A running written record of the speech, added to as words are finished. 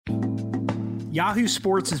Yahoo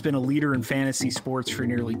Sports has been a leader in fantasy sports for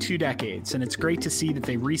nearly 2 decades, and it's great to see that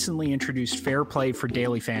they recently introduced Fair Play for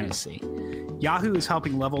daily fantasy. Yahoo is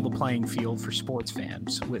helping level the playing field for sports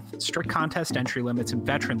fans with strict contest entry limits and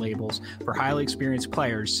veteran labels for highly experienced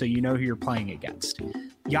players so you know who you're playing against.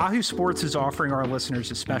 Yahoo Sports is offering our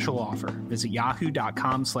listeners a special offer. Visit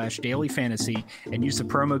yahoo.com/dailyfantasy and use the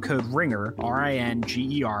promo code RINGER,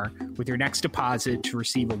 RINGER, with your next deposit to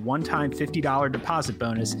receive a one-time $50 deposit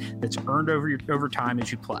bonus that's earned over time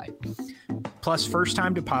as you play. Plus,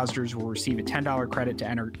 first-time depositors will receive a $10 credit to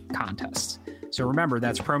enter contests. So remember,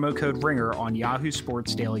 that's promo code RINGER on Yahoo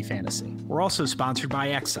Sports Daily Fantasy. We're also sponsored by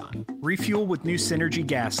Exxon. Refuel with new Synergy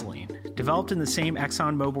gasoline. Developed in the same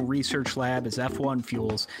ExxonMobil research lab as F1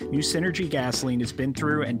 fuels, new Synergy gasoline has been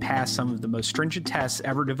through and passed some of the most stringent tests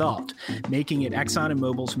ever developed, making it Exxon and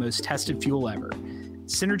Mobil's most tested fuel ever.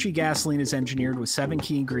 Synergy gasoline is engineered with 7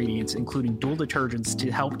 key ingredients, including dual detergents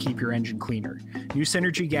to help keep your engine cleaner. New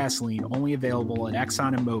Synergy gasoline, only available at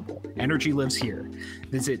Exxon and Mobil. Energy lives here.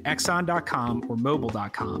 Visit Exxon.com or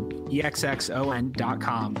Mobil.com,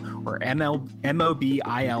 EXXON.com, or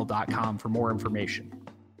MOBIL.com for more information.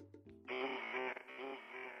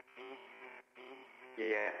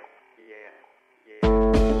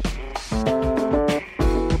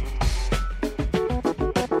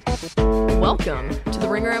 Welcome to the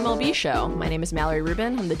Ringer MLB show. My name is Mallory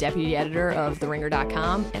Rubin. I'm the deputy editor of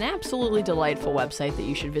TheRinger.com, an absolutely delightful website that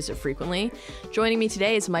you should visit frequently. Joining me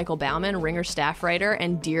today is Michael Baumann, Ringer staff writer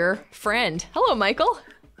and dear friend. Hello, Michael.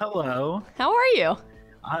 Hello. How are you?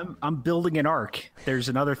 I'm building an ark. There's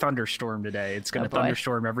another thunderstorm today. It's going to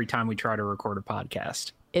thunderstorm every time we try to record a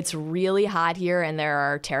podcast. It's really hot here, and there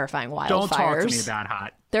are terrifying wildfires. Don't talk to me about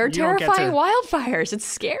hot. There are terrifying wildfires. It's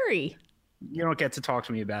scary. You don't get to talk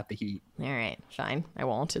to me about the heat. All right, fine. I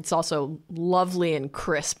won't. It's also lovely and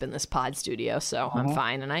crisp in this pod studio, so I'm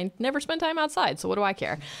fine. And I never spend time outside, so what do I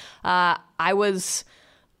care? I was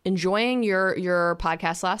enjoying your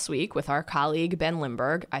podcast last week with our colleague, Ben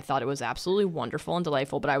Lindbergh. I thought it was absolutely wonderful and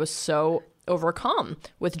delightful, but I was so overcome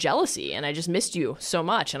with jealousy, and I just missed you so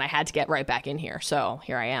much, and I had to get right back in here. So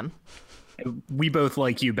here I am. We both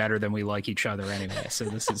like you better than we like each other anyway, so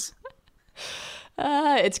this is...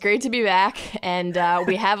 It's great to be back, and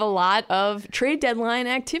we have a lot of trade deadline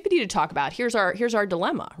activity to talk about. Here's our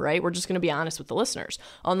dilemma, right? We're just going to be honest with the listeners.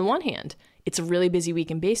 On the one hand, it's a really busy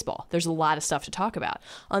week in baseball. There's a lot of stuff to talk about.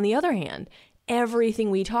 On the other hand,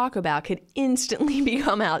 everything we talk about could instantly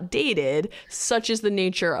become outdated, such is the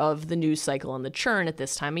nature of the news cycle and the churn at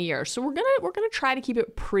this time of year. So we're gonna try to keep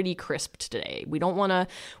it pretty crisp today. We don't want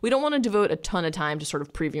to devote a ton of time to sort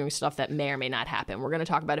of previewing stuff that may or may not happen. We're going to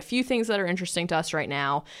talk about a few things that are interesting to us right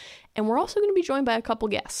now, and we're also going to be joined by a couple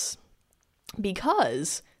guests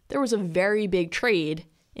because there was a very big trade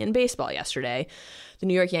in baseball yesterday. The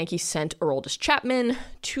New York Yankees sent Aroldis Chapman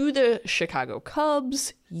to the Chicago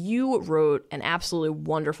Cubs. You wrote an absolutely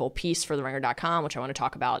wonderful piece for TheRinger.com, which I want to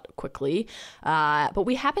talk about quickly. But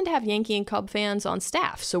we happen to have Yankee and Cub fans on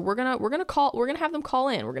staff, so we're gonna have them call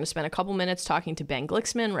in. We're gonna spend a couple minutes talking to Ben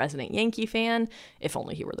Glicksman, resident Yankee fan. If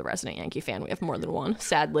only he were the resident Yankee fan. We have more than one,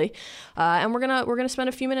 sadly. And we're gonna spend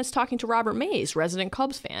a few minutes talking to Robert Mays, resident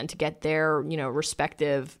Cubs fan, to get their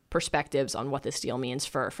respective perspectives on what this deal means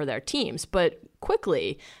for their teams. But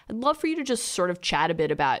quickly, I'd love for you to just sort of chat a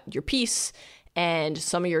bit about your piece and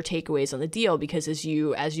some of your takeaways on the deal, because as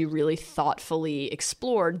you really thoughtfully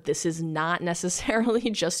explored, this is not necessarily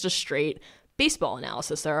just a straight baseball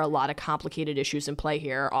analysis. There are a lot of complicated issues in play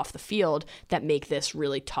here off the field that make this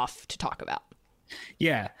really tough to talk about.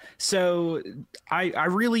 Yeah. So I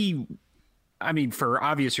mean, for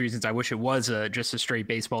obvious reasons, I wish it was just a straight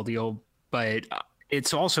baseball deal, but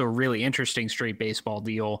it's also a really interesting straight baseball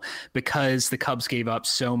deal because the Cubs gave up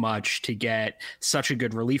so much to get such a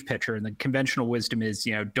good relief pitcher. And the conventional wisdom is,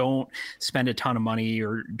 don't spend a ton of money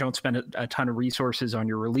or don't spend a ton of resources on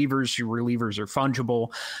your relievers. Your relievers are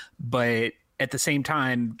fungible. But at the same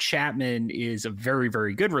time, Chapman is a very,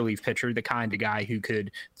 very good relief pitcher, the kind of guy who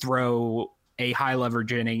could throw a high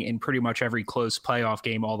leverage inning in pretty much every close playoff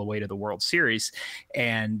game all the way to the World Series.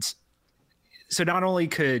 And so not only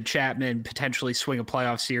could Chapman potentially swing a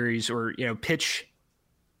playoff series or, pitch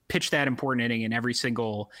that important inning in every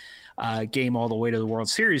single game all the way to the World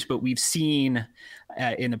Series, but we've seen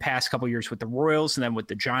in the past couple of years with the Royals and then with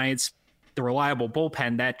the Giants, the reliable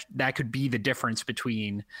bullpen that could be the difference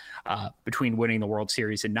between winning the World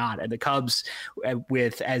Series and not. And the Cubs,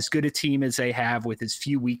 with as good a team as they have, with as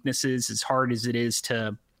few weaknesses, as hard as it is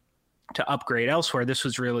to upgrade elsewhere. This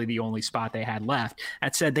was really the only spot they had left.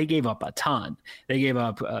 That said, they gave up a ton. They gave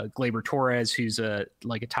up Gleyber Torres, who's a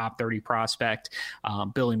top 30 prospect,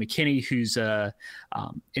 Billy McKinney, who's an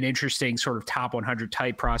interesting sort of top 100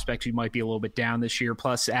 type prospect who might be a little bit down this year,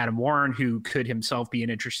 plus Adam Warren, who could himself be an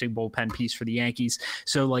interesting bullpen piece for the Yankees.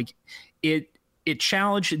 So it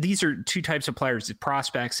challenged. These are two types of players,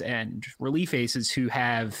 prospects and relief aces, who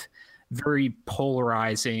have very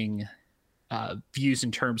polarizing views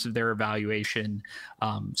in terms of their evaluation.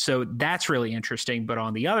 So that's really interesting. But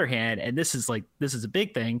on the other hand, and this is a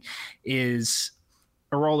big thing, is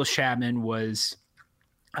Aroldis Chapman was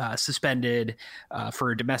suspended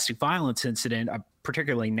for a domestic violence incident, a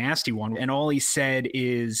particularly nasty one. And all he said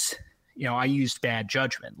is, I used bad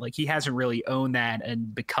judgment. He hasn't really owned that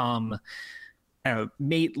and become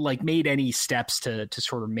made any steps to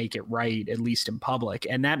sort of make it right, at least in public.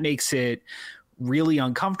 And that makes it really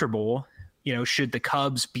uncomfortable. Should the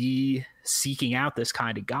Cubs be seeking out this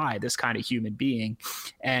kind of guy, this kind of human being?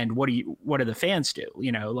 And what do the fans do?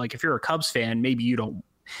 If you're a Cubs fan, maybe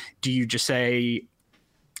do you just say,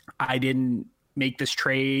 I didn't make this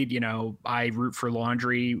trade, I root for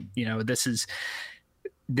laundry, this is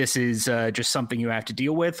just something you have to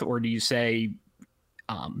deal with? Or do you say,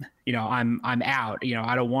 I'm out,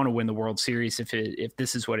 I don't want to win the World Series if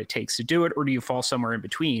this is what it takes to do it? Or do you fall somewhere in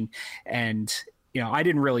between? And I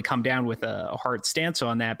didn't really come down with a hard stance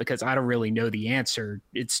on that because I don't really know the answer.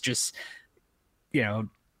 It's just,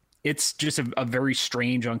 it's just a very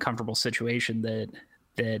strange, uncomfortable situation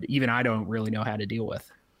that even I don't really know how to deal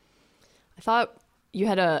with. I thought you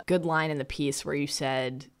had a good line in the piece where you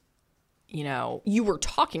said, you were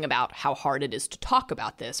talking about how hard it is to talk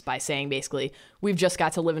about this by saying basically, we've just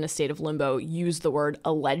got to live in a state of limbo, use the word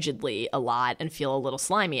allegedly a lot, and feel a little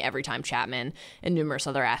slimy every time Chapman and numerous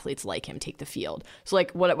other athletes like him take the field. So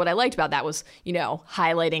what I liked about that was,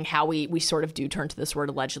 highlighting how we sort of do turn to this word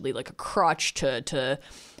allegedly like a crutch to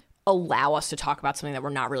allow us to talk about something that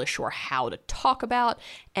we're not really sure how to talk about.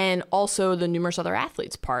 And also the numerous other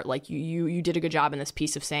athletes part. You did a good job in this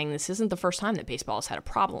piece of saying this isn't the first time that baseball has had a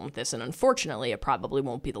problem with this. And unfortunately, it probably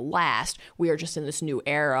won't be the last. We are just in this new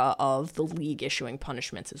era of the league issuing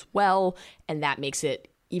punishments as well. And that makes it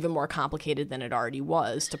even more complicated than it already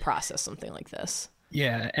was to process something like this.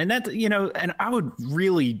 Yeah. And that, and I would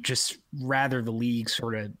really just rather the league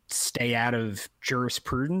sort of stay out of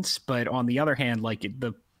jurisprudence. But on the other hand,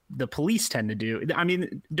 the police tend to do. I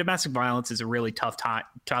mean, domestic violence is a really tough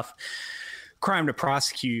crime to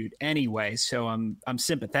prosecute anyway. So I'm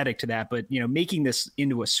sympathetic to that. But making this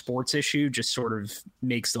into a sports issue just sort of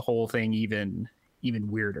makes the whole thing even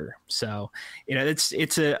weirder. So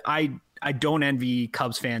I don't envy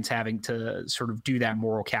Cubs fans having to sort of do that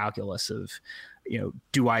moral calculus of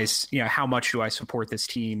how much do I support this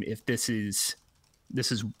team if this is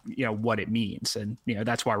what it means. And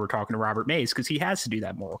that's why we're talking to Robert Mays, because he has to do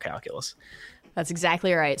that moral calculus. That's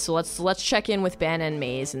exactly right. So let's check in with Ben and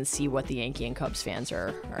Mays and see what the Yankee and Cubs fans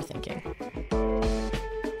are thinking.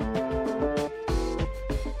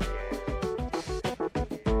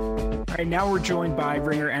 All right, now we're joined by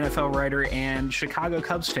Ringer NFL writer and Chicago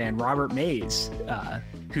Cubs fan Robert Mays,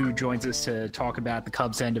 who joins us to talk about the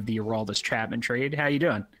Cubs end of the Aroldis Chapman trade. How you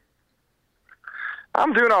doing?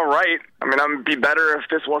 I'm doing all right. I mean, I'd be better if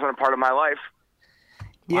this wasn't a part of my life.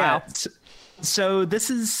 Yeah. Wow. So this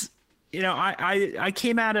is, I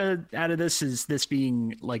came out of this as this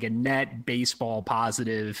being like a net baseball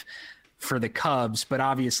positive for the Cubs, but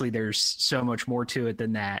obviously there's so much more to it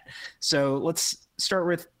than that. So let's start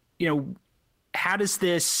with, how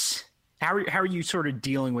are you sort of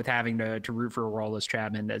dealing with having to root for Aroldis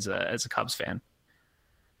Chapman as a Cubs fan?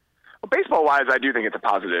 Well, baseball-wise, I do think it's a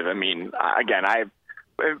positive. I mean, again, I've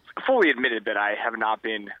fully admitted that I have not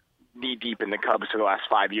been knee-deep in the Cubs for the last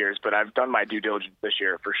 5 years, but I've done my due diligence this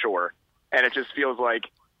year for sure. And it just feels like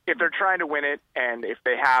if they're trying to win it and if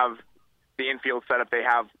they have the infield setup they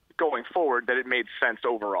have going forward, that it made sense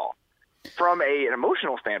overall. From an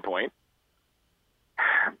emotional standpoint,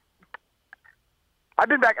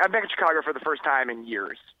 I'm back in Chicago for the first time in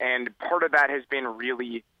years, and part of that has been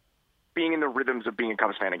really being in the rhythms of being a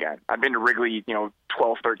Cubs fan again. I've been to Wrigley,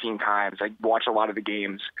 12, 13 times. I watch a lot of the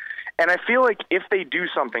games. And I feel like if they do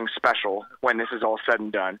something special when this is all said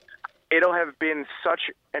and done, it'll have been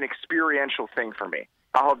such an experiential thing for me.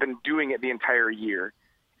 I'll have been doing it the entire year.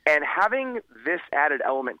 And having this added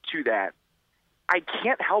element to that, I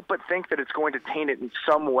can't help but think that it's going to taint it in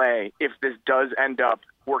some way if this does end up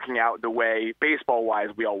working out the way, baseball-wise,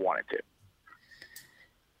 we all want it to.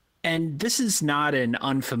 And this is not an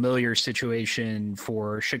unfamiliar situation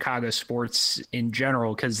for Chicago sports in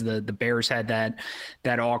general, because the Bears had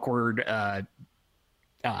that awkward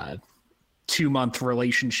 2-month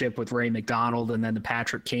relationship with Ray McDonald and then the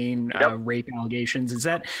Patrick Kane rape allegations. Is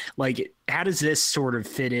that like, how does this sort of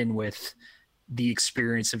fit in with the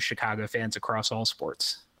experience of Chicago fans across all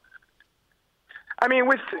sports? I mean,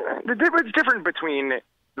 with the difference between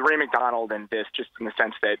Ray McDonald and this, just in the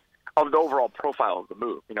sense that of the overall profile of the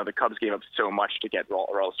move, the Cubs gave up so much to get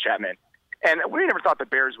Aroldis Chapman, and we never thought the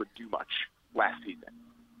Bears would do much last season.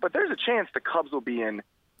 But there's a chance the Cubs will be in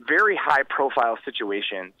very high-profile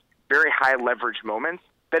situations, very high-leverage moments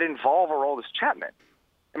that involve Aroldis Chapman.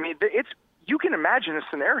 I mean, you can imagine a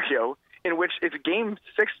scenario in which it's Game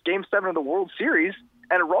 6, Game 7 of the World Series,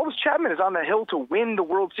 and Aroldis Chapman is on the hill to win the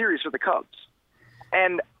World Series for the Cubs.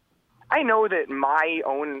 And I know that my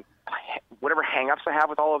own, whatever hangups I have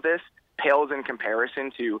with all of this, pales in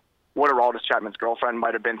comparison to what Aroldis Chapman's girlfriend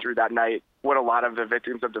might have been through that night, what a lot of the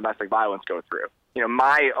victims of domestic violence go through.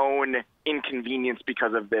 My own inconvenience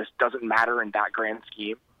because of this doesn't matter in that grand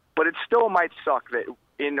scheme, but it still might suck that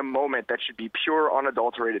in a moment that should be pure,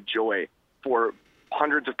 unadulterated joy for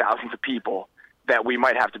hundreds of thousands of people, that we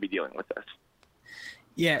might have to be dealing with this.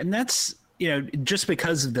 Yeah, and that's, just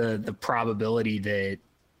because of the probability that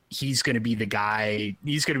he's going to be the guy,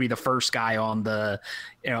 he's going to be the first guy on the,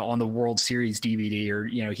 on the World Series DVD, or,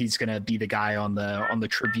 he's going to be the guy on the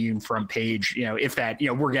Tribune front page, if that,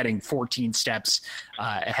 we're getting 14 steps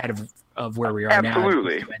ahead of where we are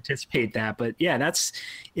Absolutely. Now to anticipate that. But yeah, that's,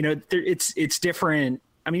 it's different.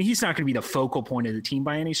 I mean, he's not going to be the focal point of the team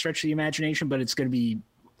by any stretch of the imagination, but it's going to be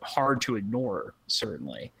hard to ignore,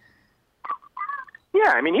 certainly.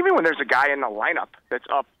 Yeah, I mean, even when there's a guy in the lineup that's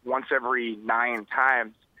up once every 9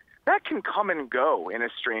 times, that can come and go in a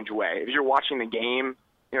strange way. If you're watching the game,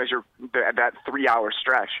 as that 3-hour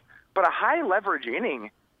stretch. But a high leverage inning,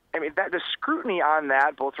 I mean, the scrutiny on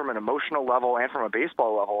that, both from an emotional level and from a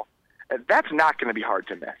baseball level, that's not going to be hard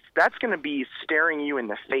to miss. That's going to be staring you in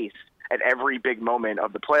the face at every big moment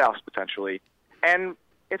of the playoffs potentially. And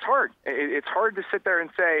it's hard. It's hard to sit there and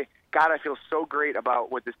say, God, I feel so great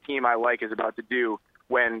about what this team I like is about to do,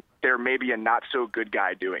 when there may be a not so good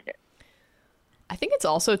guy doing it. I think it's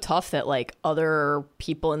also tough that like other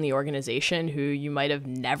people in the organization who you might have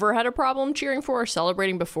never had a problem cheering for or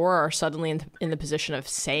celebrating before are suddenly in the position of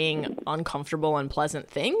saying uncomfortable, unpleasant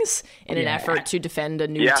things in an effort to defend a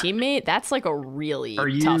new teammate. That's like a really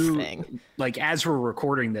tough thing. Like, as we're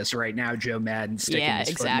recording this right now, Joe Madden sticking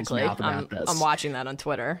his foot in his mouth about this. I'm watching that on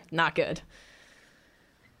Twitter. Not good.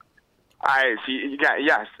 I see. Yeah,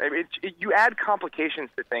 yes. I mean, you add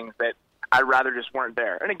complications to things that I'd rather just weren't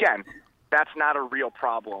there. And again, that's not a real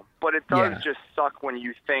problem. But it does just suck when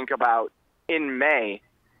you think about, in May,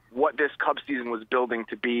 what this Cubs season was building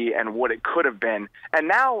to be and what it could have been. And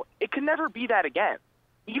now it can never be that again.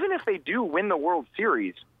 Even if they do win the World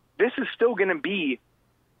Series, this is still going to be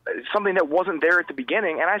something that wasn't there at the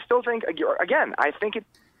beginning. And I still think, again, I think it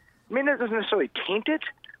doesn't necessarily taint it,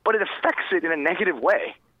 but it affects it in a negative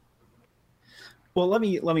way. Well, let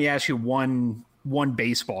me ask you one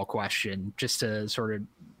baseball question, just to sort of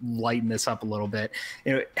lighten this up a little bit.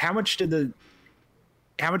 How much does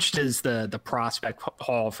the prospect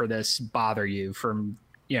haul for this bother you? From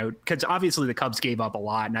because obviously the Cubs gave up a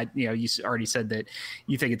lot, and you already said that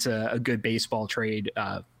you think it's a good baseball trade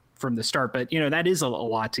from the start, but that is a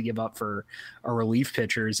lot to give up for a relief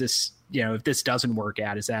pitcher. Is this if this doesn't work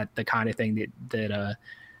out, is that the kind of thing that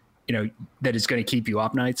is going to keep you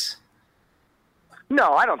up nights?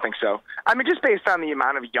 No, I don't think so. I mean, just based on the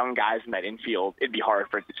amount of young guys in that infield, it'd be hard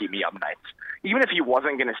for it to keep me up nights. Even if he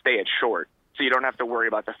wasn't going to stay at short, so you don't have to worry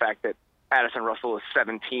about the fact that Addison Russell is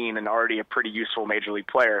 17 and already a pretty useful major league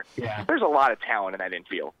player. Yeah. There's a lot of talent in that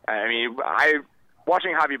infield. I mean,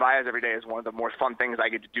 watching Javi Baez every day is one of the more fun things I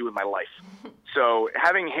get to do in my life. So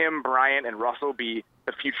having him, Bryant, and Russell be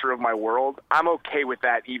the future of my world, I'm okay with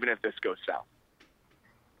that, even if this goes south.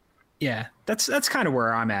 Yeah, that's kind of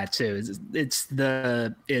where I'm at too. It's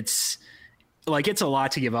a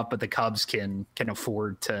lot to give up, but the Cubs can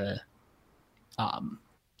afford to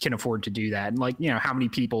do that. And how many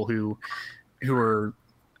people who are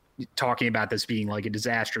talking about this being like a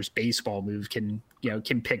disastrous baseball move can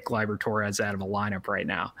pick Gleyber Torres out of a lineup right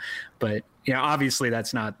now. But obviously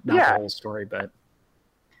that's not the whole story. But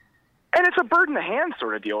and it's a bird in the hand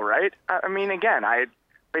sort of deal, right? I mean, again,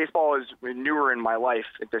 baseball is newer in my life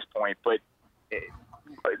at this point, but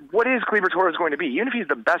what is Gleyber Torres going to be? Even if he's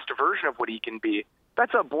the best version of what he can be,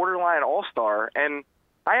 that's a borderline all-star. And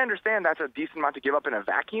I understand that's a decent amount to give up in a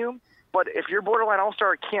vacuum, but if your borderline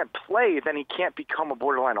all-star can't play, then he can't become a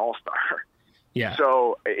borderline all-star. Yeah.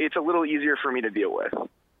 So it's a little easier for me to deal with. All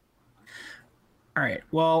right.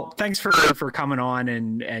 Well, thanks for coming on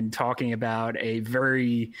and talking about a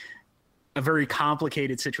very a very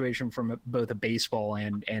complicated situation from both a baseball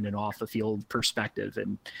and an off the field perspective.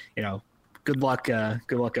 And, good luck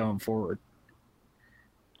going forward.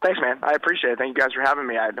 Thanks, man. I appreciate it. Thank you guys for having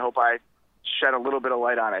me. I hope I shed a little bit of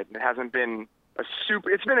light on it. It hasn't been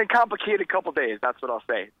it's been a complicated couple days. That's what I'll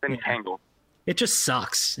say. It's been tangled. It just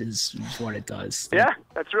sucks is what it does. Yeah,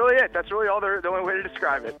 that's really it. That's really the only way to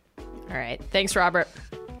describe it. All right. Thanks, Robert.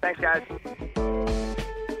 Thanks, guys.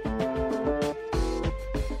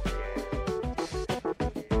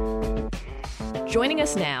 Joining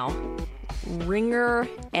us now, Ringer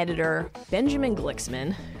editor Benjamin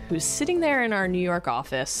Glicksman, who's sitting there in our New York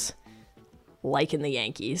office liking the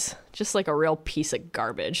Yankees, just like a real piece of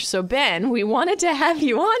garbage. So, Ben, we wanted to have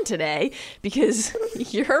you on today because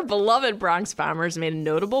your beloved Bronx Bombers made a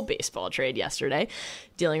notable baseball trade yesterday,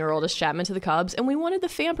 dealing Aroldis Chapman to the Cubs, and we wanted the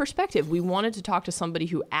fan perspective. We wanted to talk to somebody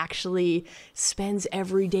who actually spends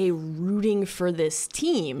every day rooting for this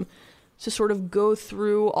team to sort of go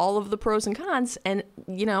through all of the pros and cons and,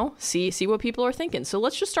 see what people are thinking. So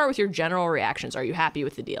let's just start with your general reactions. Are you happy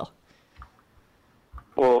with the deal?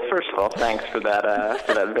 Well, first of all, thanks for that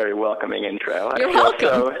very welcoming intro. You're I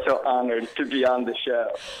feel welcome. So honored to be on the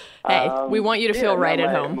show. Hey, we want you to feel right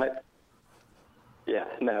at home.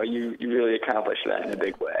 You really accomplished that in a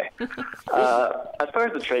big way. As far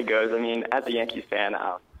as the trade goes, I mean, as a Yankees fan,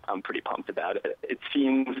 I'm pretty pumped about it. It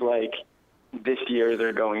seems like this year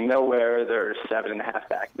they're going nowhere. They're 7.5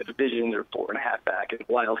 back in the division. They're 4.5 back in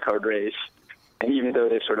the wild card race. And even though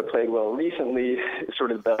they've sort of played well recently,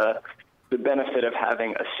 sort of the benefit of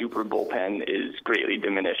having a super bullpen is greatly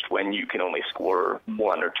diminished when you can only score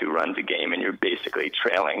 1 or 2 runs a game and you're basically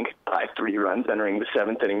trailing by 3 runs entering the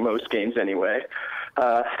 7th inning most games anyway.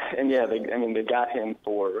 They got him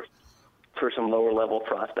for some lower level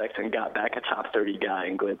prospects and got back a top 30 guy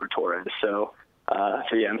in Gleyber Torres. So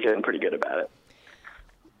I'm feeling pretty good about it.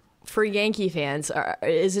 For Yankee fans,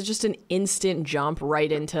 is it just an instant jump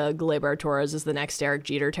right into Gleyber Torres as the next Derek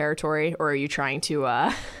Jeter territory, or are you trying to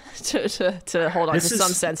hold on to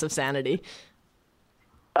some sense of sanity?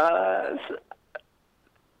 I'm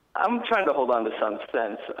trying to hold on to some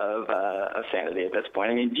sense of sanity at this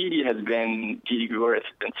point. I mean, Didi Gregorius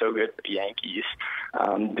has been so good for the Yankees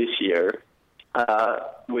this year,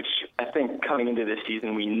 which I think coming into this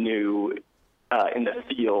season we knew in the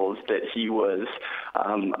field that he was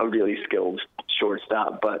a really skilled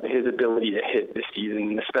shortstop, but his ability to hit this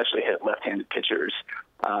season, especially hit left-handed pitchers,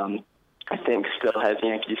 I think still has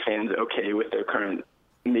Yankees fans okay with their current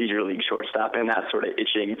major league shortstop, and that's sort of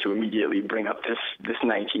itching to immediately bring up this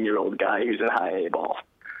 19-year-old guy who's in high A ball.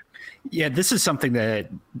 Yeah, this is something that,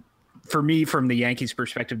 for me, from the Yankees'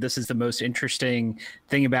 perspective, this is the most interesting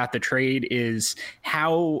thing about the trade is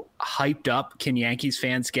how hyped up can Yankees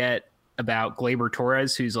fans get about Gleyber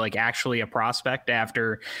Torres, who's like actually a prospect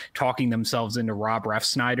after talking themselves into Rob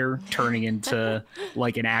Refsnyder turning into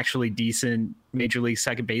like an actually decent major league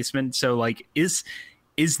second baseman. So like, is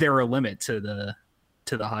there a limit to the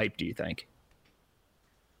hype, do you think?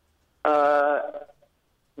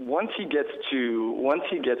 Once he gets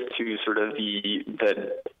to sort of the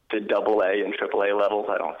AA and AAA levels,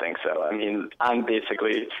 I don't think so. I mean, I'm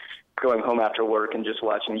basically going home after work and just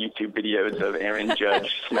watching YouTube videos of Aaron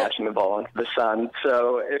Judge smashing the ball into the sun.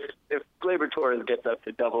 So if Gleyber Torres gets up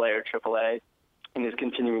to AA or AAA and is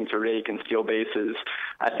continuing to rake and steal bases,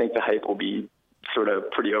 I think the hype will be sort of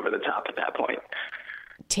pretty over the top at that point.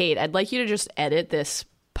 Tate, I'd like you to just edit this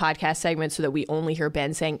podcast segment so that we only hear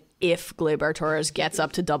Ben saying if Gleyber Torres gets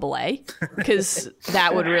up to AA, because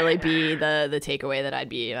that would really be the takeaway that I'd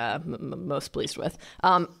be most pleased with.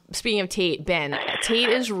 Speaking of Tate, Ben, Tate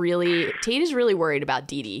is really worried about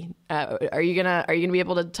Didi. Are you gonna be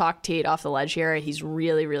able to talk Tate off the ledge here? He's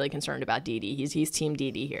really concerned about Didi. He's team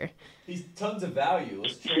Didi here. He's tons of value.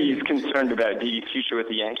 He's concerned about Didi's future with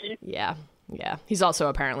the Yankees. Yeah. He's also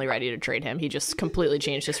apparently ready to trade him. He just completely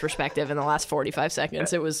changed his perspective in the last 45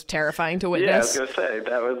 seconds. It was terrifying to witness. Yeah, I was going to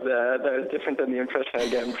say, that was different than the impression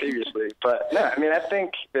I'd gotten previously. But no, I mean, I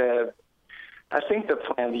think the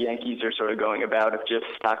plan the Yankees are sort of going about of just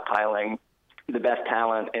stockpiling the best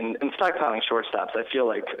talent and stockpiling shortstops. I feel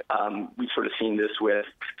like we've sort of seen this with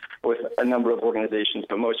a number of organizations,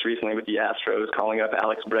 but most recently with the Astros calling up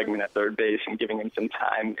Alex Bregman at third base and giving him some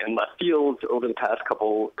time in left field over the past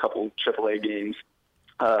couple AAA games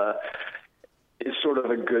is sort of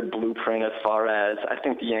a good blueprint as far as I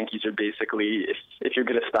think the Yankees are basically, if you're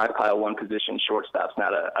going to stockpile one position, shortstop's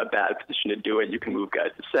not a bad position to do it. You can move guys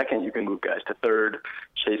to second, you can move guys to third.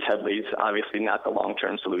 Chase Headley's obviously not the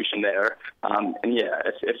long-term solution there.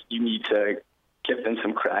 If you need to give them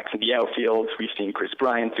some cracks in the outfield. We've seen Chris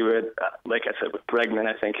Bryant do it. Like I said, with Bregman,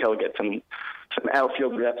 I think he'll get some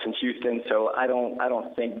outfield reps in Houston. So I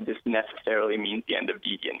don't think this necessarily means the end of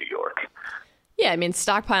Didi in New York. Yeah, I mean,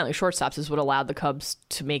 stockpiling shortstops is what allowed the Cubs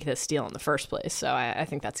to make this deal in the first place. So I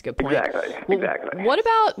think that's a good point. Exactly. What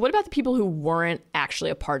about the people who weren't actually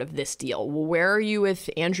a part of this deal? Well, where are you with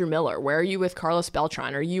Andrew Miller? Where are you with Carlos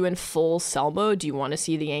Beltran? Are you in full sell mode? Do you want to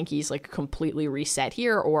see the Yankees like completely reset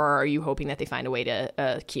here, or are you hoping that they find a way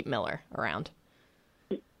to keep Miller around?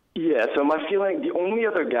 Yeah, so my feeling, the only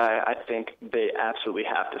other guy I think they absolutely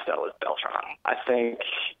have to sell is Beltran. I think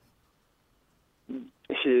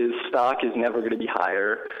his stock is never going to be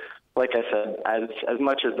higher. Like I said, as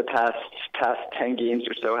much as the past 10 games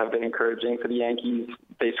or so have been encouraging for the Yankees,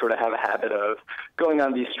 they sort of have a habit of going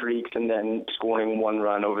on these streaks and then scoring one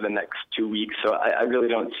run over the next 2 weeks. So I really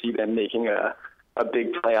don't see them making a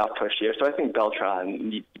big playoff push here. So I think Beltran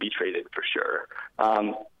needs to be traded for sure.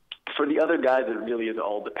 For the other guys, it really is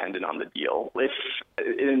all dependent on the deal. If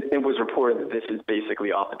it was reported that this is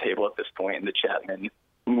basically off the table at this point, and the Chapman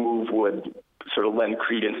move would sort of lend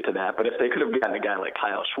credence to that. But if they could have gotten a guy like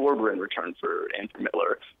Kyle Schwarber in return for Andrew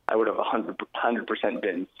Miller, I would have 100%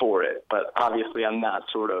 been for it. But obviously, I'm not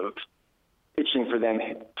sort of itching for them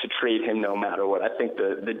to trade him no matter what. I think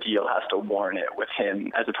the deal has to warrant it with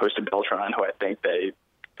him as opposed to Beltran, who I think they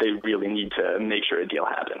really need to make sure a deal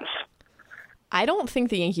happens. I don't think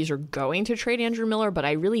the Yankees are going to trade Andrew Miller, but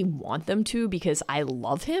I really want them to because I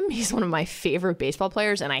love him. He's one of my favorite baseball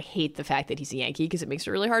players, and I hate the fact that he's a Yankee because it makes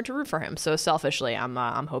it really hard to root for him. So selfishly, I'm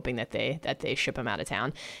hoping that they ship him out of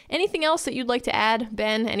town. Anything else that you'd like to add,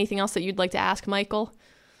 Ben? Anything else that you'd like to ask Michael?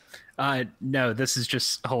 No, this is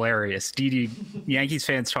just hilarious. Yankees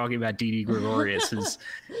fans talking about Didi Gregorius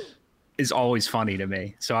is always funny to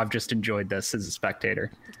me. So I've just enjoyed this as a spectator.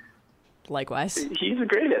 Likewise. He's the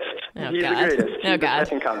greatest. Oh, He's God. the greatest. Oh, He's God. the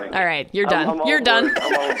second coming. All right, you're done. You're done.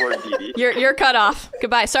 I'm all aboard Didi. You're cut off.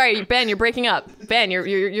 Goodbye. Sorry, Ben. You're breaking up. Ben,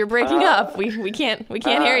 you're breaking up. We can't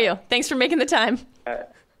hear you. Thanks for making the time.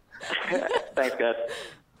 Thanks, guys.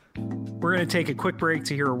 We're going to take a quick break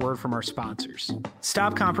to hear a word from our sponsors.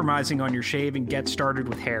 Stop compromising on your shave and get started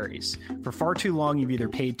with Harry's. For far too long, you've either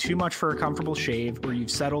paid too much for a comfortable shave or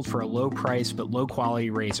you've settled for a low price but low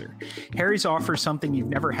quality razor. Harry's offers something you've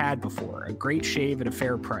never had before, a great shave at a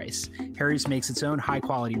fair price. Harry's makes its own high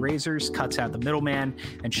quality razors, cuts out the middleman,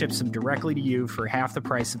 and ships them directly to you for half the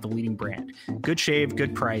price of the leading brand. Good shave,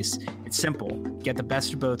 good price. It's simple. Get the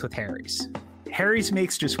best of both with Harry's. Harry's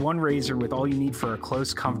makes just one razor with all you need for a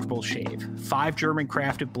close, comfortable shave. 5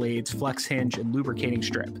 German-crafted blades, flex hinge, and lubricating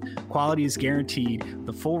strip. Quality is guaranteed,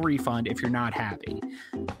 the full refund if you're not happy.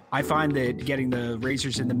 I find that getting the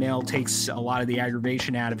razors in the mail takes a lot of the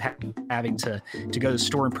aggravation out of having to go to the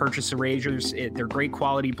store and purchase the razors. They're great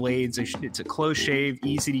quality blades. It's a close shave,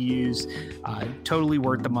 easy to use, totally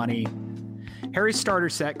worth the money. Harry's starter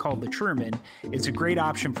set, called the Truman, is a great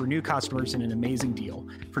option for new customers and an amazing deal.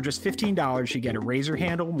 For just $15, you get a razor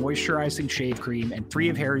handle, moisturizing shave cream, and 3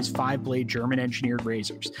 of Harry's 5-blade German-engineered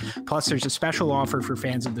razors. Plus, there's a special offer for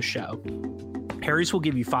fans of the show. Harry's will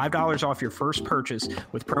give you $5 off your first purchase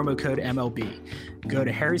with promo code MLB. Go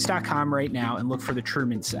to harrys.com right now and look for the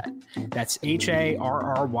Truman set. That's HARRYS.com.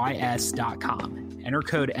 Enter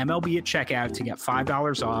code MLB at checkout to get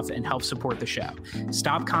 $5 off and help support the show.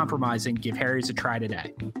 Stop compromising. Give Harry's a try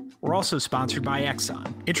today. We're also sponsored by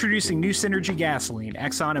Exxon. Introducing new Synergy Gasoline,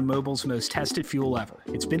 Exxon and Mobil's most tested fuel ever.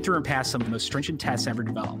 It's been through and past some of the most stringent tests ever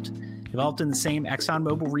developed. Developed in the same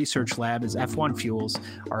ExxonMobil research lab as F1 fuels,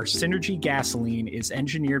 our Synergy Gasoline is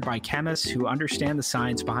engineered by chemists who understand the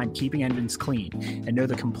science behind keeping engines clean and know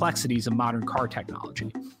the complexities of modern car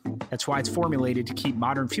technology. That's why it's formulated to keep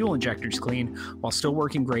modern fuel injectors clean while still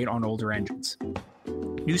working great on older engines.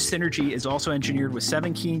 New Synergy is also engineered with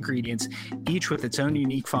 7 key ingredients, each with its own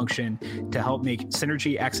unique function to help make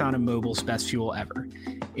Synergy Exxon and Mobil's best fuel ever,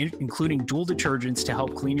 including dual detergents to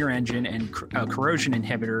help clean your engine and a corrosion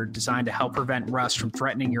inhibitor designed to help prevent rust from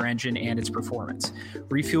threatening your engine and its performance.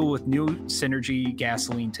 Refuel with new Synergy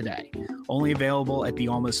gasoline today. Only available at the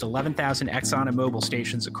almost 11,000 Exxon and Mobil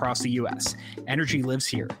stations across the U.S. Energy lives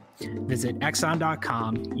here. Visit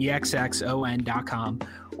Exxon.com, EXXON.com,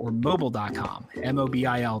 or mobile.com,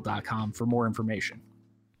 MOBIL.com for more information.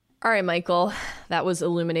 All right, Michael, that was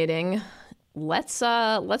illuminating. Let's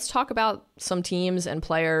talk about some teams and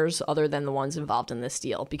players other than the ones involved in this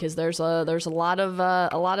deal, because there's a lot of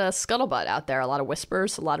scuttlebutt out there, a lot of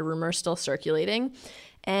whispers, a lot of rumors still circulating.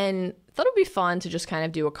 And I thought it would be fun to just kind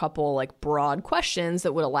of do a couple like broad questions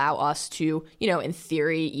that would allow us to, in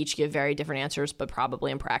theory, each give very different answers, but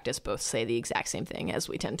probably in practice both say the exact same thing, as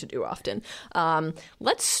we tend to do often.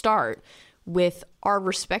 Let's start with our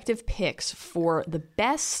respective picks for the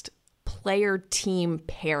best player team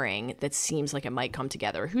pairing that seems like it might come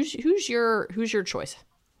together. Who's your choice?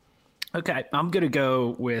 Okay, I'm going to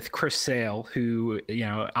go with Chris Sale, who,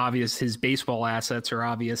 his baseball assets are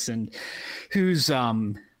obvious, and whose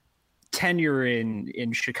tenure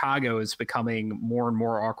in Chicago is becoming more and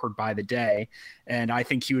more awkward by the day. And I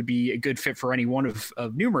think he would be a good fit for any one of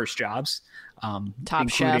numerous jobs. Top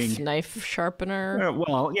chef, knife sharpener.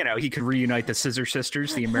 Well, he could reunite the Scissor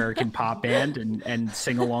Sisters, the American pop band, and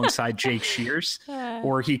sing alongside Jake Shears.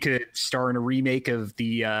 Or he could star in a remake of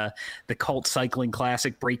the cult cycling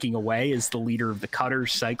classic Breaking Away as the leader of the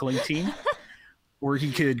Cutters cycling team. Or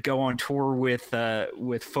he could go on tour with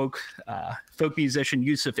folk musician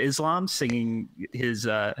Yusuf Islam singing his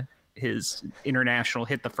international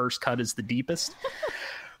hit, "The First Cut is the Deepest."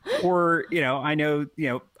 Or, I know,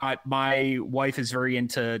 my wife is very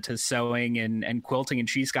into sewing and quilting, and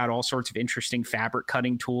she's got all sorts of interesting fabric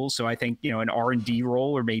cutting tools. So I think, an R&D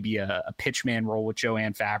role or maybe a pitchman role with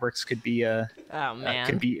Joann Fabrics could be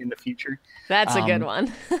could be in the future. That's a good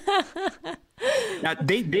one. Now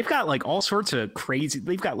they've got like all sorts of crazy.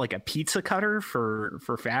 They've got like a pizza cutter for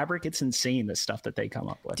fabric. It's insane, the stuff that they come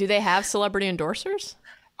up with. Do they have celebrity endorsers?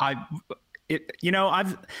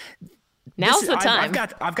 Now's the time.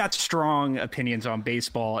 I've got strong opinions on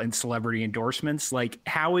baseball and celebrity endorsements. Like,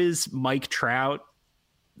 how is Mike Trout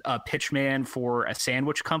a pitchman for a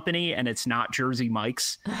sandwich company and it's not Jersey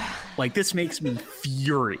Mike's? Like, this makes me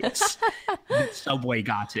furious that Subway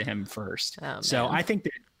got to him first. So I think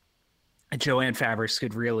that Joann Fabrics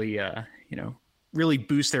could really, really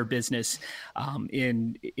boost their business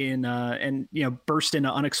and burst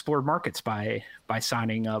into unexplored markets by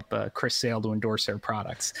signing up Chris Sale to endorse their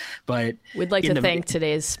products. But we'd like to thank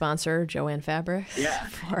today's sponsor, Joann Fabrics. Yeah,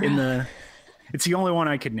 it's the only one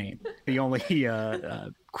I could name, the only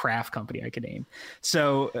craft company I could name.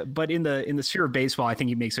 So, but in the sphere of baseball, I think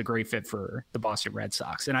he makes a great fit for the Boston Red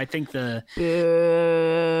Sox, and I think the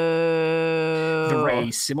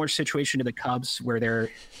Rays, similar situation to the Cubs, where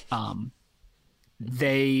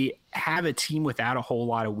they have a team without a whole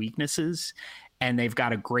lot of weaknesses, and they've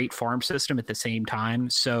got a great farm system at the same time.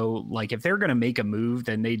 So, like, if they're going to make a move,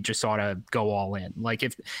 then they just ought to go all in. Like,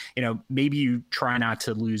 if, maybe you try not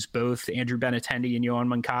to lose both Andrew Benintendi and Yohan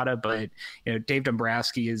Moncada, but, Dave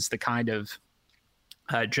Dombrowski is the kind of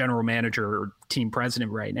general manager or team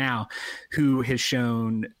president right now who has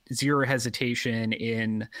shown zero hesitation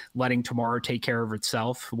in letting tomorrow take care of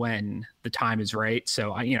itself when the time is right.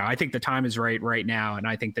 So I think the time is right now, and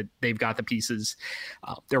I think that they've got the pieces.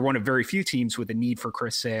 They're one of very few teams with a need for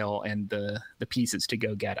Chris Sale and the pieces to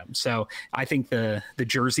go get him. So I think the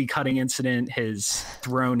jersey cutting incident has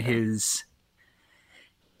thrown his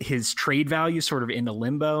trade value sort of into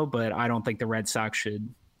limbo, but I don't think the Red Sox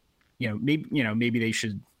should. Maybe they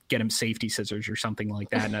should get him safety scissors or something like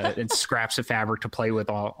that, and scraps of fabric to play with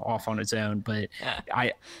off on his own. But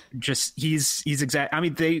he's exact. I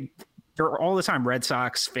mean, they're all the time. Red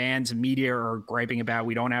Sox fans and media are griping about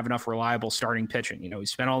we don't have enough reliable starting pitching. We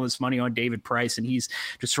spent all this money on David Price, and he's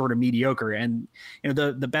just sort of mediocre. And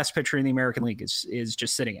the best pitcher in the American League is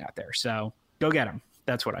just sitting out there. So go get him.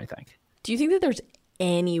 That's what I think. Do you think that there's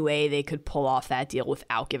any way they could pull off that deal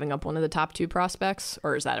without giving up one of the top two prospects,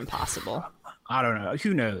 or is that impossible? I don't know.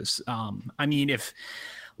 Who knows? I mean, if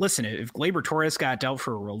Gleyber Torres got dealt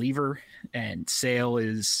for a reliever and Sale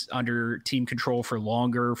is under team control for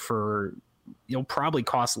longer, it'll probably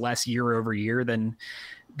cost less year over year than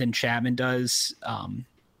Chapman does.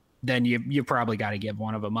 Then you probably got to give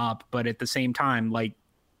one of them up. But at the same time, like,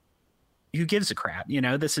 who gives a crap?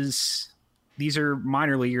 These are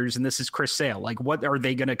minor leaguers, and this is Chris Sale. Like, what are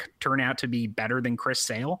they going to turn out to be better than Chris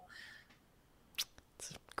Sale?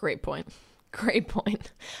 Great point.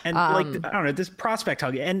 And I don't know, this prospect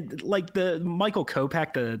hug, and like the Michael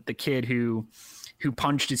Kopech, the kid who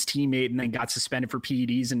punched his teammate and then got suspended for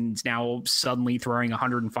PEDs and is now suddenly throwing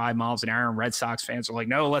 105 miles an hour. And Red Sox fans are like,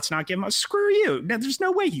 no, let's not give him a screw you. No, there's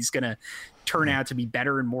no way he's going to turn out to be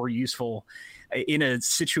better and more useful in a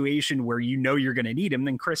situation where you're going to need him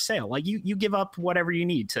than Chris Sale. Like, you give up whatever you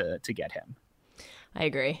need to get him. I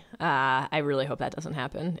agree. I really hope that doesn't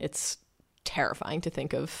happen. It's terrifying to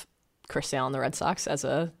think of Chris Sale and the Red Sox as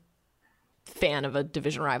a fan of a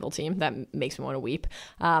division rival team. That makes me want to weep.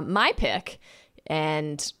 My pick,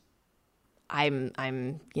 and I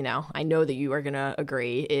know that you are going to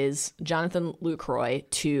agree, is Jonathan Lucroy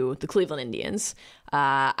to the Cleveland Indians.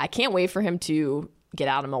 I can't wait for him to get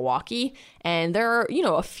out of Milwaukee. And there are,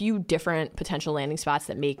 a few different potential landing spots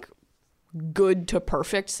that make good to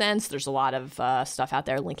perfect sense. There's a lot of stuff out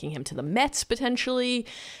there linking him to the Mets potentially.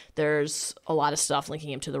 There's a lot of stuff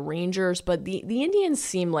linking him to the Rangers, but the Indians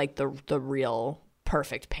seem like the real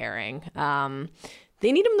perfect pairing.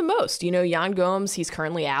 They need him the most. Yan Gomes, he's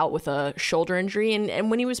currently out with a shoulder injury, and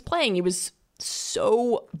when he was playing, he was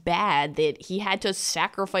so bad that he had to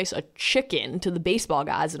sacrifice a chicken to the baseball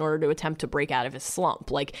gods in order to attempt to break out of his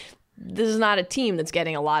slump. Like, this is not a team that's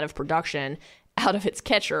getting a lot of production out of its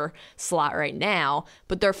catcher slot right now,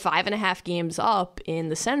 but they're 5.5 games up in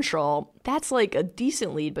the Central. That's like a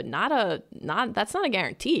decent lead, but that's not a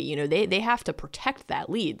guarantee. They have to protect that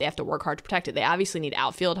lead. They have to work hard to protect it. They obviously need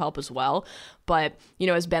outfield help as well. But,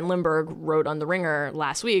 as Ben Lindbergh wrote on The Ringer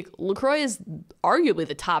last week, LaCroix is arguably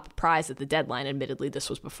the top prize at the deadline. Admittedly, this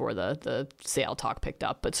was before the sale talk picked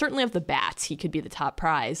up, but certainly of the bats, he could be the top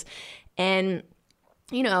prize. And,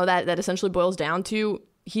 that essentially boils down to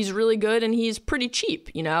he's really good and he's pretty cheap,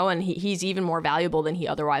 and he's even more valuable than he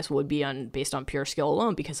otherwise would be based on pure skill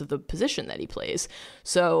alone because of the position that he plays.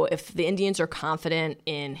 So if the Indians are confident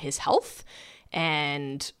in his health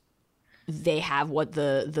and they have what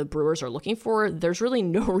the Brewers are looking for, there's really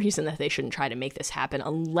no reason that they shouldn't try to make this happen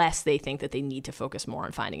unless they think that they need to focus more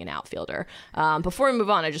on finding an outfielder. Before we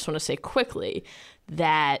move on, I just want to say quickly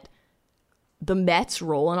that the Mets'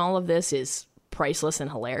 role in all of this is priceless and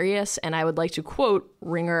hilarious. And I would like to quote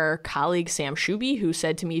Ringer colleague Sam Shuby, who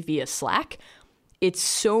said to me via Slack, "It's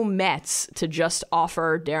so Mets to just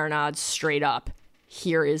offer Darnod straight up,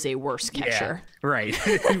 here is a worse catcher." Yeah, right.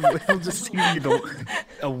 We'll just give you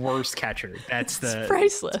a worse catcher. It's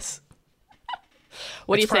priceless.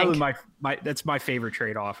 What do you think? That's my favorite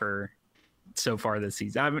trade offer so far this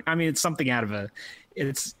season. I mean, it's something out of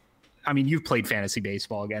you've played fantasy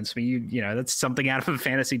baseball against me. That's something out of a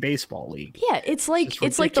fantasy baseball league. Yeah, it's like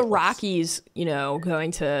the Rockies,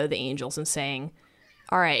 going to the Angels and saying,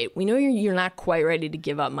 "All right, we know you're not quite ready to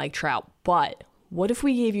give up Mike Trout, but what if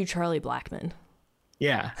we gave you Charlie Blackmon?"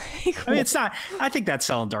 Yeah, it's not. I think that's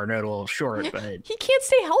selling Darnot a little short, but he can't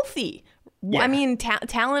stay healthy. Yeah. I mean,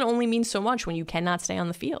 talent only means so much when you cannot stay on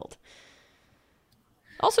the field.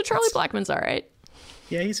 Also, Charlie Blackmon's all right.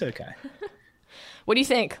 Yeah, he's okay. What do you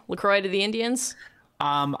think? LaCroix to the Indians?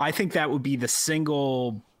 I think that would be the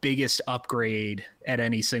single biggest upgrade at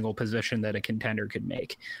any single position that a contender could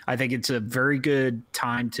make. I think it's a very good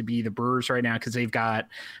time to be the Brewers right now because they've got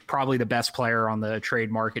probably the best player on the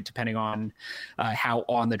trade market, depending on how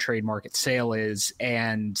on the trade market sale is.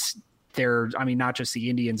 And not just the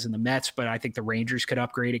Indians and the Mets, but I think the Rangers could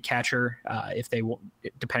upgrade a catcher if they,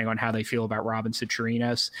 depending on how they feel about Robinson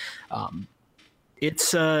Chirinos.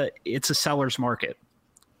 It's a seller's market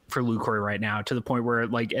for LaCroix right now, to the point where,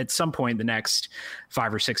 like, at some point in the next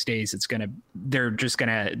 5 or 6 days, they're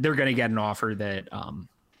gonna get an offer that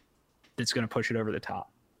that's gonna push it over the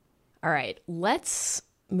top. All right, let's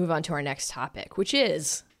move on to our next topic, which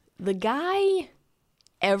is the guy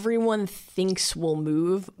everyone thinks will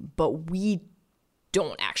move, but we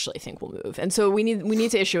don't actually think will move. And so we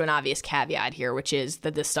need to issue an obvious caveat here, which is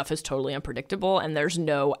that this stuff is totally unpredictable and there's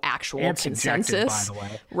no actual consensus. By the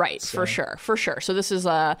way. Right, so. For sure. So this is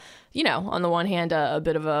on the one hand, a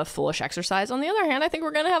bit of a foolish exercise. On the other hand, I think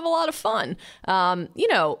we're going to have a lot of fun. I'd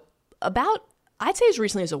say as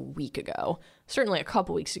recently as a week ago, certainly a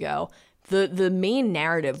couple weeks ago, the main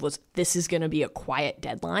narrative was this is going to be a quiet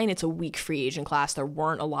deadline. It's a weak free agent class. There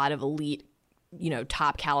weren't a lot of elite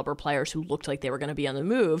top caliber players who looked like they were going to be on the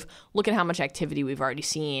move. Look at how much activity we've already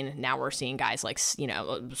seen. Now we're seeing guys like,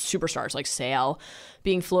 superstars like Sale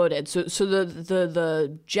being floated. So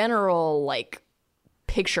the general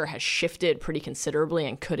picture has shifted pretty considerably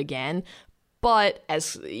and could again. But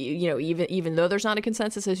as even though there's not a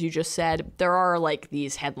consensus, as you just said, there are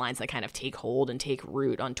these headlines that kind of take hold and take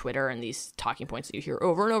root on Twitter and these talking points that you hear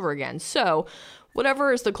over and over again. So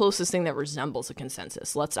whatever is the closest thing that resembles a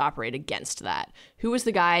consensus, let's operate against that. Who is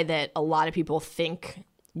the guy that a lot of people think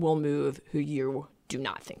will move, who you do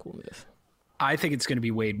not think will move? I think it's going to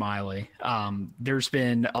be Wade Miley. There's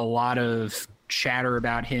been a lot of chatter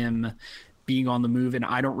about him being on the move, and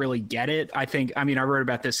I don't really get it. I wrote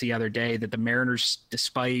about this the other day, that the Mariners,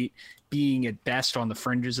 despite being at best on the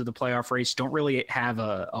fringes of the playoff race, don't really have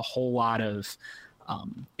a whole lot of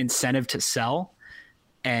incentive to sell.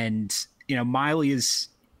 And, Miley is,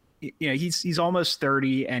 he's almost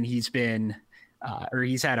 30, and he's been,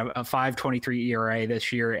 he's had a 5.23 ERA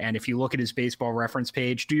this year. And if you look at his baseball reference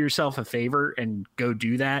page, do yourself a favor and go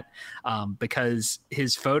do that, because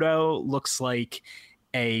his photo looks like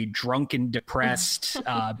a drunken, depressed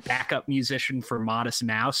backup musician for Modest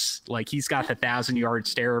Mouse. Like, he's got the 1,000-yard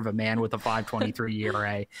stare of a man with a 5.23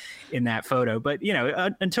 ERA in that photo. But,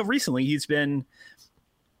 until recently, he's been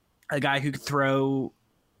a guy who could throw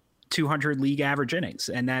 200 league average innings,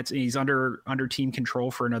 and he's under team control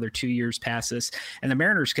for another 2 years past this, and the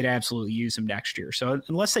Mariners could absolutely use him next year. So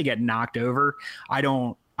unless they get knocked over, I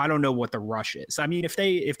don't know what the rush is. I mean, if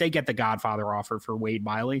they get the Godfather offer for Wade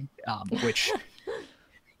Miley, which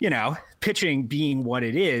pitching being what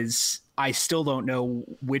it is, I still don't know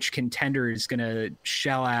which contender is going to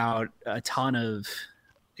shell out a ton of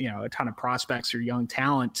prospects or young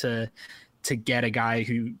talent to get a guy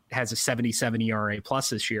who has a 77 ERA plus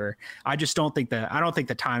this year. I just don't think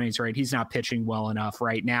the timing's right. He's not pitching well enough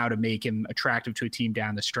right now to make him attractive to a team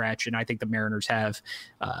down the stretch. And I think the Mariners have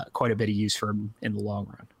quite a bit of use for him in the long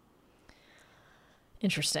run.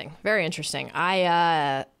 Interesting. Very interesting.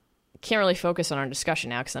 I can't really focus on our discussion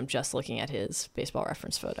now because I'm just looking at his Baseball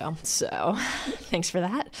Reference photo. So thanks for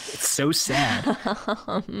that. It's so sad.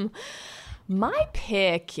 My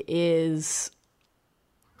pick is...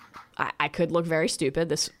 I could look very stupid.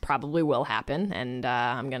 This probably will happen, and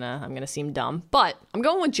I'm gonna seem dumb. But I'm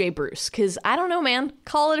going with Jay Bruce because I don't know, man.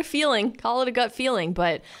 Call it a feeling, call it a gut feeling,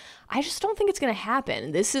 but I just don't think it's gonna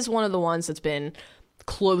happen. This is one of the ones that's been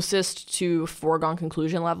closest to foregone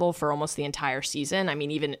conclusion level for almost the entire season. I mean,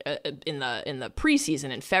 even in the preseason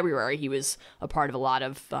in February, he was a part of a lot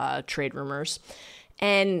of trade rumors,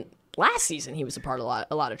 and last season, he was a part of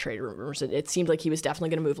a lot of trade rumors. It seemed like he was definitely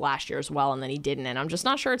going to move last year as well, and then he didn't. And I'm just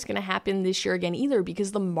not sure it's going to happen this year again either,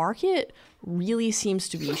 because the market really seems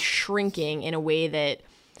to be shrinking in a way that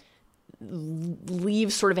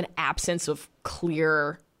leaves sort of an absence of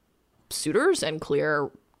clear suitors and clear,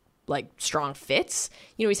 strong fits.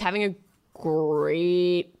 He's having a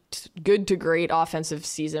good to great offensive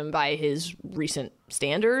season by his recent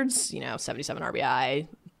standards, 77 RBI,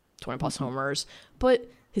 20 plus homers, but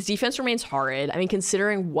his defense remains horrid. I mean,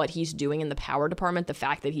 considering what he's doing in the power department, the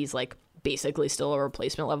fact that he's basically still a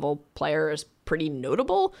replacement level player is pretty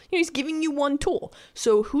notable. He's giving you one tool.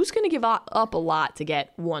 So who's going to give up a lot to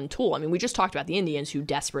get one tool? I mean, we just talked about the Indians who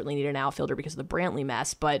desperately need an outfielder because of the Brantley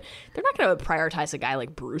mess, but they're not going to prioritize a guy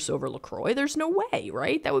like Bruce over LaCroix. There's no way,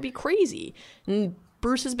 right? That would be crazy. And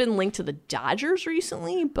Bruce has been linked to the Dodgers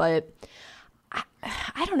recently, but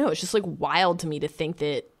I don't know. It's just wild to me to think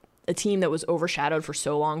that a team that was overshadowed for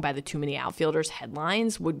so long by the too many outfielders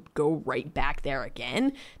headlines would go right back there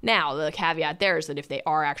again. Now, the caveat there is that if they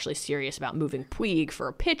are actually serious about moving Puig for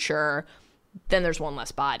a pitcher, then there's one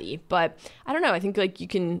less body. But I don't know. I think a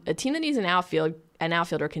team that needs an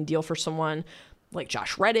outfielder can deal for someone like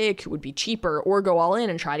Josh Reddick, who would be cheaper, or go all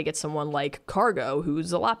in and try to get someone like Cargo,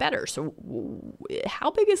 who's a lot better. So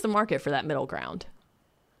how big is the market for that middle ground?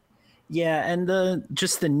 Yeah, and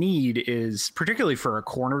the need is, particularly for a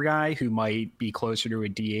corner guy who might be closer to a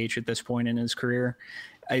DH at this point in his career,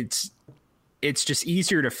 it's just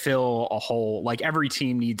easier to fill a hole.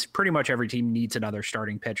 Pretty much every team needs another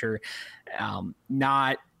starting pitcher.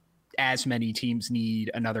 Not as many teams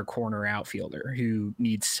need another corner outfielder who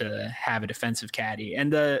needs to have a defensive caddy.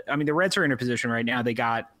 And the Reds are in a position right now. They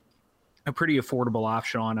got a pretty affordable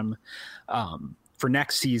option on him for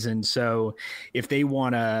next season. So if they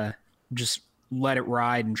want to just let it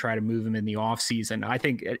ride and try to move him in the off season, I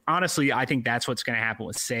think that's what's going to happen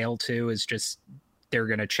with Sale too, is just they're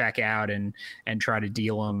going to check out and try to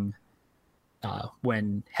deal him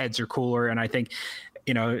when heads are cooler. And I think,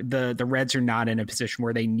 the Reds are not in a position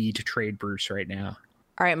where they need to trade Bruce right now.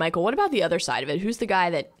 All right, Michael, what about the other side of it? Who's the guy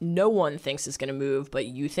that no one thinks is going to move, but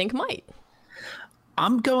you think might?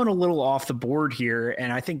 I'm going a little off the board here,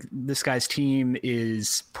 and I think this guy's team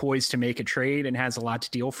is poised to make a trade and has a lot to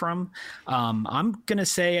deal from. I'm going to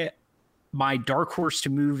say my dark horse to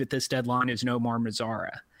move at this deadline is Nomar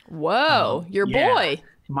Mazara. Whoa, your boy.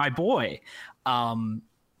 My boy.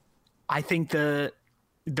 I think the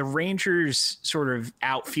Rangers sort of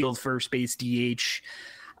outfield first base DH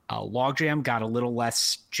logjam got a little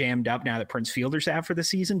less jammed up now that Prince Fielder's out for the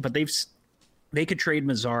season, but they could trade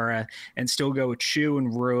Mazara and still go with Chu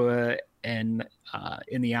and Rua, and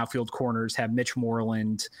in the outfield corners have Mitch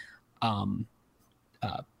Moreland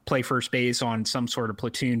play first base on some sort of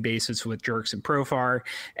platoon basis with Jerks and Profar,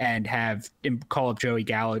 and call up Joey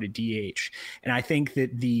Gallo to DH. And I think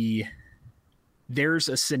that there's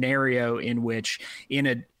a scenario in which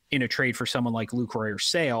in a trade for someone like Lucroy or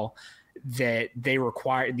Sale that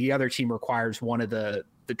the other team requires one of the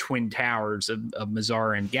twin towers of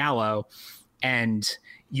Mazara and Gallo, and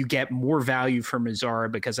you get more value for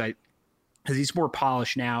Mazara because he's more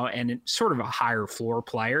polished now and sort of a higher floor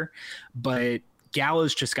player, but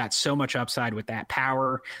Gallo's just got so much upside with that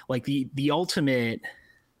power. The ultimate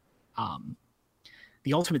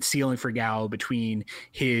ceiling for Gallo, between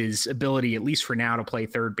his ability, at least for now, to play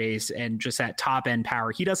third base and just that top end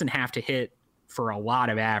power. He doesn't have to hit for a lot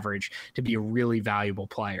of average to be a really valuable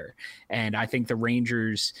player. And I think the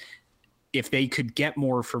Rangers, if they could get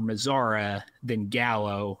more for Mazara, then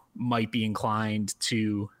Gallo might be inclined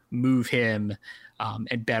to move him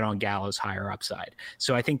and bet on Gallo's higher upside.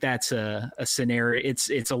 So I think that's a scenario.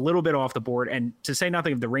 It's a little bit off the board. And to say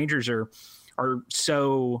nothing of the Rangers are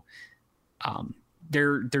so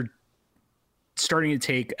they're starting to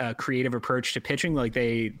take a creative approach to pitching. Like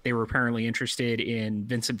they were apparently interested in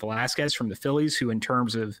Vincent Velasquez from the Phillies, who in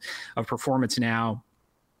terms of performance now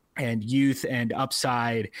and youth and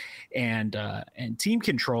upside and team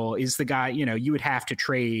control is the guy, you would have to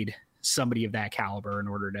trade somebody of that caliber in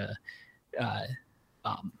order to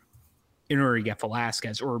get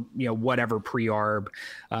Velasquez or, whatever pre-arb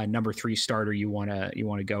number 3 starter you want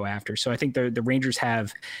to go after. So I think the Rangers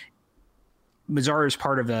have Mazara is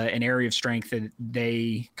part of an area of strength that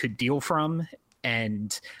they could deal from.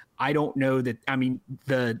 And I don't know that,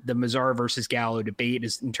 the Mazara versus Gallo debate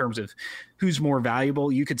is in terms of who's more valuable.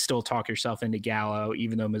 You could still talk yourself into Gallo,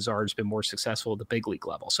 even though Mazara's been more successful at the big league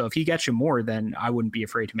level. So if he gets you more, then I wouldn't be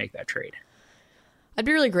afraid to make that trade. I'd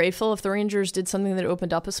be really grateful if the Rangers did something that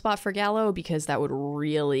opened up a spot for Gallo, because that would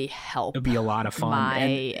really help. It'd be a lot of fun.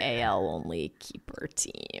 My AL only keeper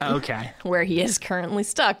team. Okay. Where he is currently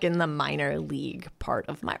stuck in the minor league part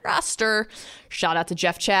of my roster. Shout out to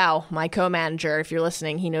Jeff Chow, my co-manager. If you're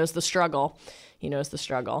listening, he knows the struggle.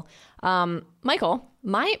 Michael,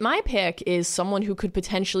 my pick is someone who could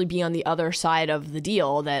potentially be on the other side of the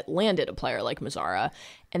deal that landed a player like Mazara,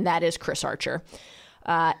 and that is Chris Archer.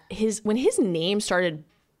 When his name started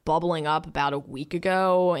bubbling up about a week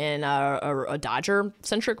ago in a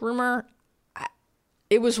Dodger-centric rumor,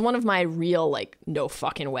 it was one of my real, no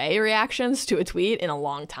fucking way reactions to a tweet in a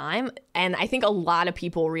long time. And I think a lot of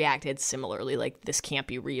people reacted similarly, like, this can't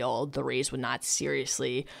be real. The Rays would not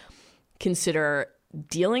seriously consider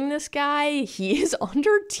dealing this guy. He is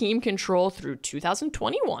under team control through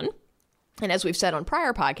 2021. And as we've said on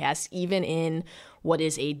prior podcasts, even in what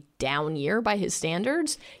is a down year by his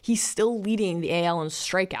standards, he's still leading the AL in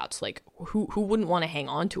strikeouts. Like, who wouldn't want to hang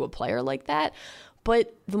on to a player like that?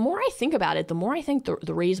 But the more I think about it, the more I think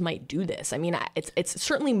the Rays might do this. I mean, it's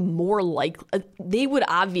certainly more like they would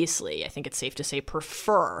obviously, I think it's safe to say,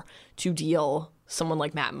 prefer to deal someone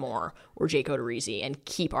like Matt Moore or Jake Odorizzi and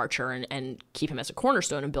keep Archer and keep him as a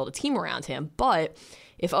cornerstone and build a team around him. But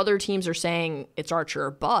if other teams are saying it's Archer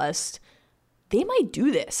or bust, they might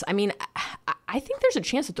do this. I mean, I think there's a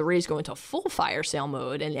chance that the Rays go into full fire sale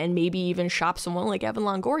mode and maybe even shop someone like Evan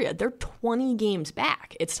Longoria. They're 20 games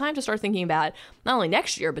back. It's time to start thinking about not only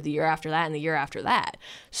next year, but the year after that and the year after that.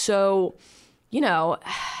 So,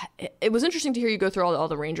 it was interesting to hear you go through all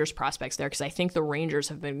the Rangers prospects there, because I think the Rangers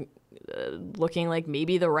have been looking like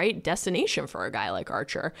maybe the right destination for a guy like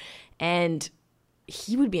Archer. And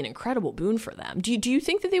he would be an incredible boon for them. Do you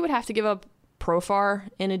think that they would have to give up Profar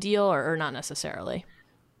in a deal or not necessarily?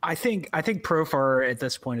 I think Profar at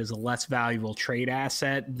this point is a less valuable trade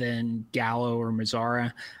asset than Gallo or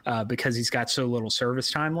Mazara because he's got so little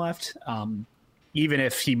service time left. Even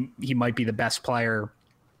if he might be the best player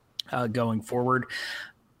going forward,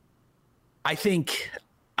 I think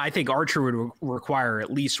Archer would require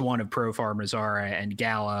at least one of Profar, Mazara, and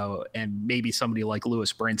Gallo, and maybe somebody like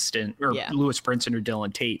Lewis Brinson or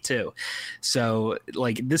Dylan Tate too. So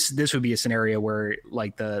this would be a scenario where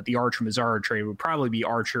the Archer Mazara trade would probably be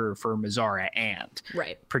Archer for Mazara, and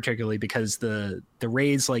right, particularly because the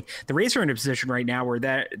Rays are in a position right now where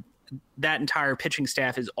that entire pitching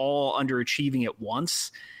staff is all underachieving at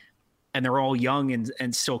once, and they're all young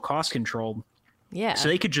and still cost controlled. Yeah. So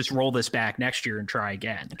they could just roll this back next year and try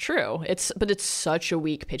again. True. But it's such a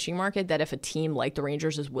weak pitching market that if a team like the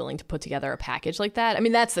Rangers is willing to put together a package like that, I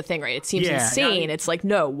mean, that's the thing, right? It seems insane. It's like,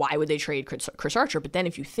 no, why would they trade Chris Archer? But then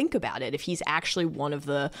if you think about it, if he's actually one of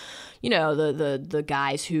the, the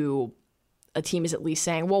guys who a team is at least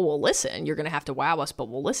saying, well, we'll listen, you're going to have to wow us, but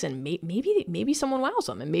we'll listen. Maybe someone wows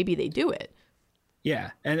them and maybe they do it.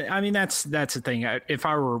 Yeah. And I mean, that's the thing. If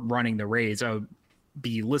I were running the Rays, I would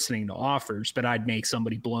be listening to offers, but I'd make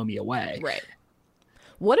somebody blow me away. Right.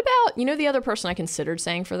 What about, the other person I considered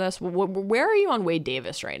saying for this? Where are you on Wade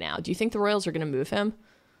Davis right now? Do you think the Royals are going to move him?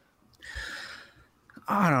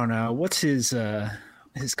 I don't know. What's his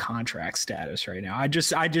contract status right now? I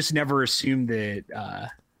just never assumed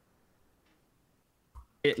that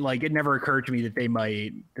it never occurred to me that they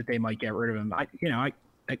might get rid of him.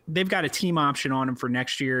 They've got a team option on him for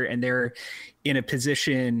next year, and they're in a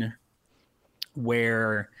position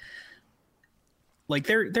where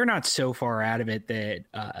they're not so far out of it that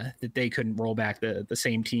they couldn't roll back the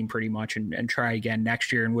same team pretty much and try again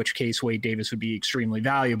next year, in which case Wade Davis would be extremely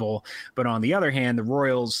valuable. But on the other hand, the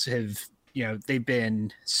Royals have they've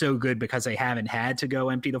been so good because they haven't had to go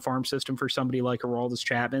empty the farm system for somebody like Aroldis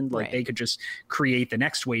Chapman. Like Right. they could just create the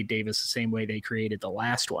next Wade Davis the same way they created the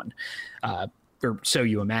last one, or so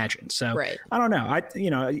you imagine. So Right. I don't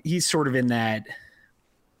know. He's sort of in that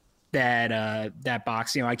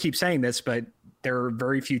box. I keep saying this, but there are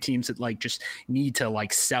very few teams that like just need to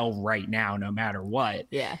like sell right now, no matter what.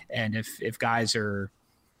 Yeah. And if guys are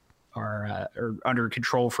under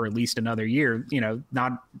control for at least another year,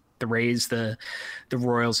 not the Rays, the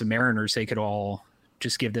Royals and Mariners, they could all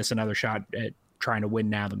just give this another shot at trying to win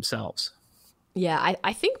now themselves. Yeah,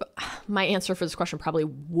 I think my answer for this question probably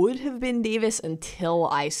would have been Davis until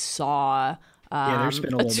I saw there's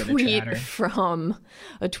been a little bit of chatter.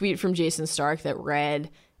 A tweet from Jason Stark that read,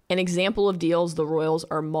 an example of deals the Royals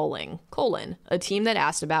are mulling, a team that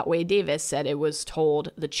asked about Wade Davis said it was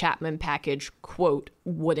told the Chapman package, quote,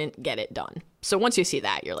 wouldn't get it done. So once you see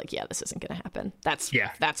that, you're like, yeah, this isn't going to happen. That's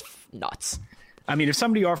nuts. I mean, if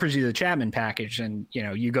somebody offers you the Chapman package, then,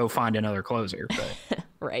 you go find another closer. But.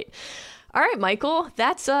 Right. All right, Michael,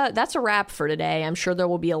 that's a wrap for today. I'm sure there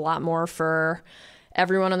will be a lot more for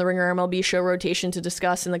everyone on the Ringer MLB show rotation to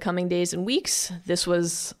discuss in the coming days and weeks. This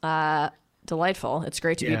was delightful. It's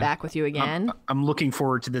great to be back with you again. I'm looking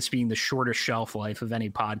forward to this being the shortest shelf life of any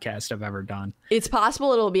podcast I've ever done. It's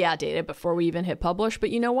possible it'll be outdated before we even hit publish,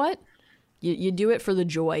 but you know what? You do it for the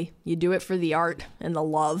joy. You do it for the art and the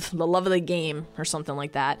love of the game or something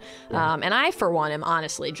like that. Yeah. And I, for one, am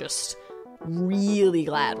honestly just really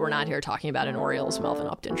glad we're not here talking about an Orioles Melvin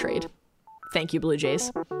Upton trade. Thank you, Blue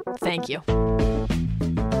Jays. Thank you.